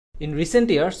In recent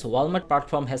years, Walmart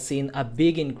platform has seen a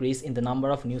big increase in the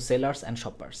number of new sellers and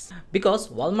shoppers. Because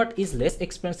Walmart is less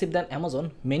expensive than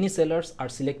Amazon, many sellers are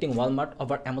selecting Walmart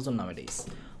over Amazon nowadays.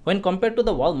 When compared to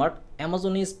the Walmart,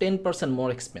 Amazon is 10%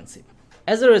 more expensive.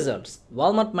 As a result,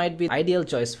 Walmart might be the ideal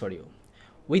choice for you.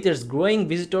 With its growing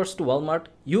visitors to Walmart,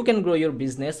 you can grow your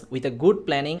business with a good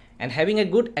planning, and having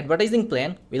a good advertising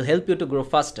plan will help you to grow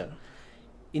faster.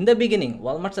 In the beginning,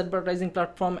 Walmart's advertising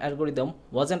platform algorithm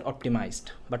wasn't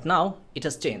optimized, but now it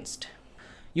has changed.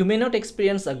 You may not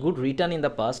experience a good return in the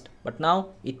past, but now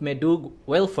it may do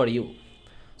well for you.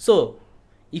 So,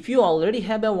 if you already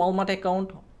have a Walmart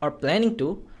account or planning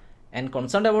to and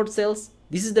concerned about sales,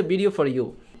 this is the video for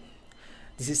you.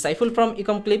 This is Saiful from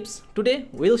Ecomclips. Today,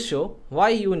 we'll show why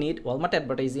you need Walmart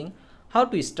advertising, how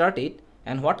to start it,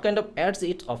 and what kind of ads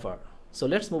it offers. So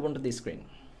let's move on to the screen.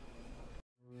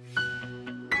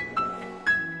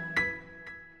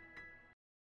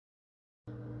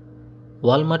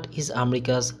 Walmart is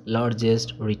America's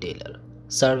largest retailer,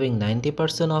 serving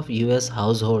 90% of US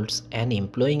households and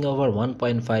employing over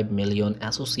 1.5 million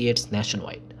associates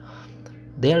nationwide.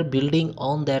 They are building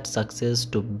on that success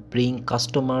to bring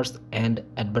customers and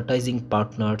advertising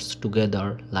partners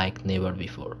together like never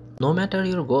before. No matter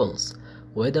your goals,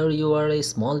 whether you are a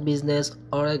small business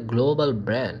or a global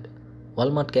brand,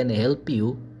 Walmart can help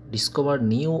you discover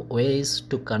new ways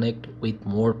to connect with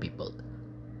more people.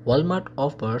 Walmart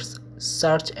offers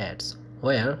search ads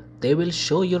where they will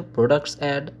show your product's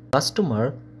ad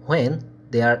customer when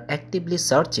they are actively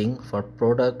searching for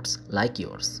products like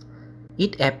yours.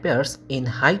 It appears in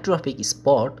high traffic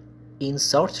spot, in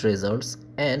search results,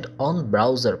 and on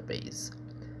browser page.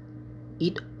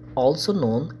 It also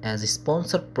known as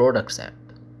sponsored products ad.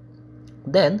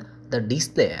 Then the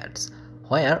display ads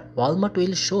where Walmart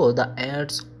will show the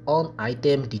ads on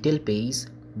item detail page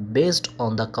based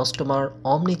on the customer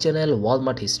omnichannel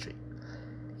Walmart history.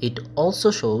 It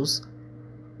also shows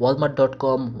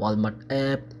Walmart.com, Walmart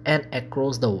app, and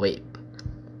across the web.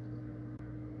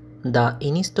 The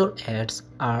in-store ads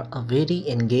are a very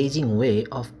engaging way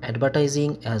of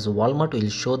advertising, as Walmart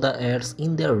will show the ads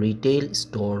in their retail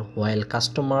store while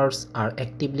customers are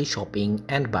actively shopping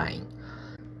and buying.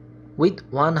 With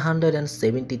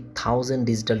 170,000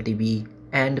 digital TV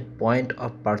and point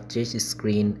of purchase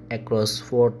screen across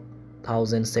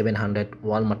 4,700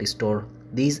 Walmart stores,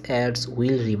 these ads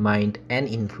will remind and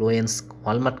influence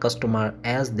Walmart customer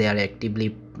as they are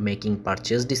actively making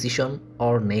purchase decision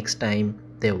or next time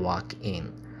they walk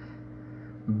in.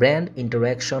 Brand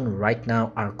interaction right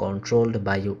now are controlled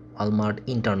by Walmart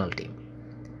internal team.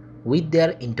 With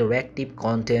their interactive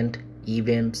content,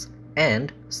 events,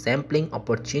 and sampling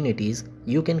opportunities,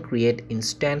 you can create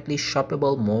instantly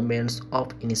shoppable moments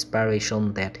of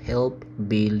inspiration that help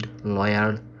build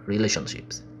loyal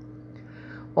relationships.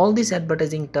 All these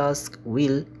advertising tasks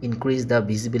will increase the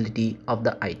visibility of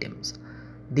the items.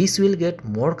 This will get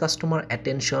more customer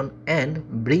attention and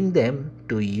bring them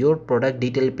to your product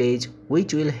detail page,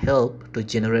 which will help to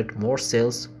generate more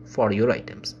sales for your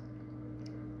items.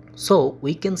 So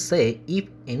we can say, if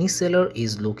any seller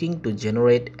is looking to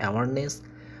generate awareness,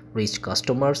 reach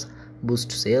customers, boost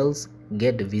sales,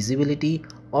 get visibility,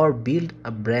 or build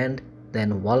a brand,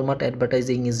 then Walmart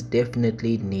advertising is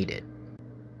definitely needed.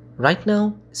 Right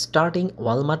now, starting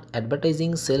Walmart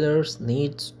advertising sellers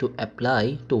needs to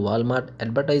apply to Walmart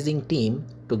advertising team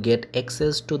to get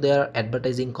access to their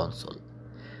advertising console.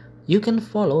 You can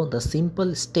follow the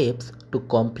simple steps to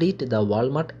complete the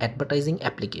Walmart advertising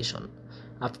application.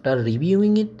 After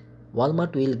reviewing it,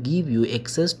 Walmart will give you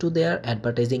access to their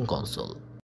advertising console.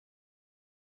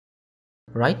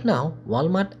 Right now,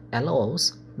 Walmart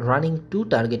allows running two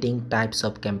targeting types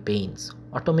of campaigns,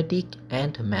 automatic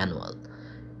and manual.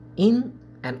 In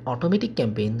an automatic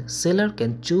campaign, seller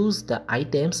can choose the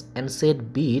items and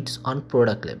set bids on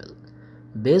product level.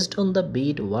 Based on the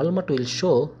bid, Walmart will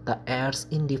show the ads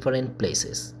in different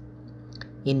places.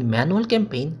 In manual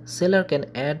campaign, seller can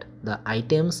add the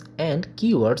items and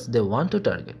keywords they want to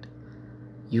target.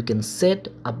 You can set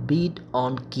a bid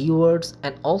on keywords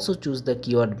and also choose the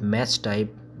keyword match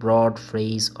type, broad,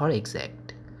 phrase, or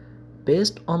exact.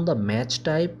 Based on the match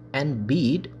type and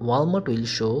bid, Walmart will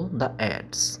show the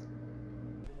ads.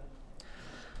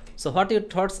 So what are your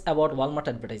thoughts about Walmart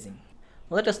advertising?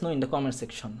 Let us know in the comment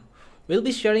section. We'll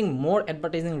be sharing more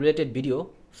advertising related video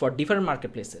for different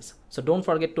marketplaces. So don't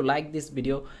forget to like this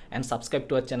video and subscribe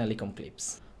to our channel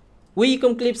Ecomclips. We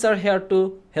Ecomclips are here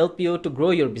to help you to grow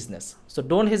your business. So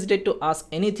don't hesitate to ask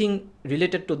anything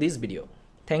related to this video.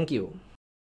 Thank you.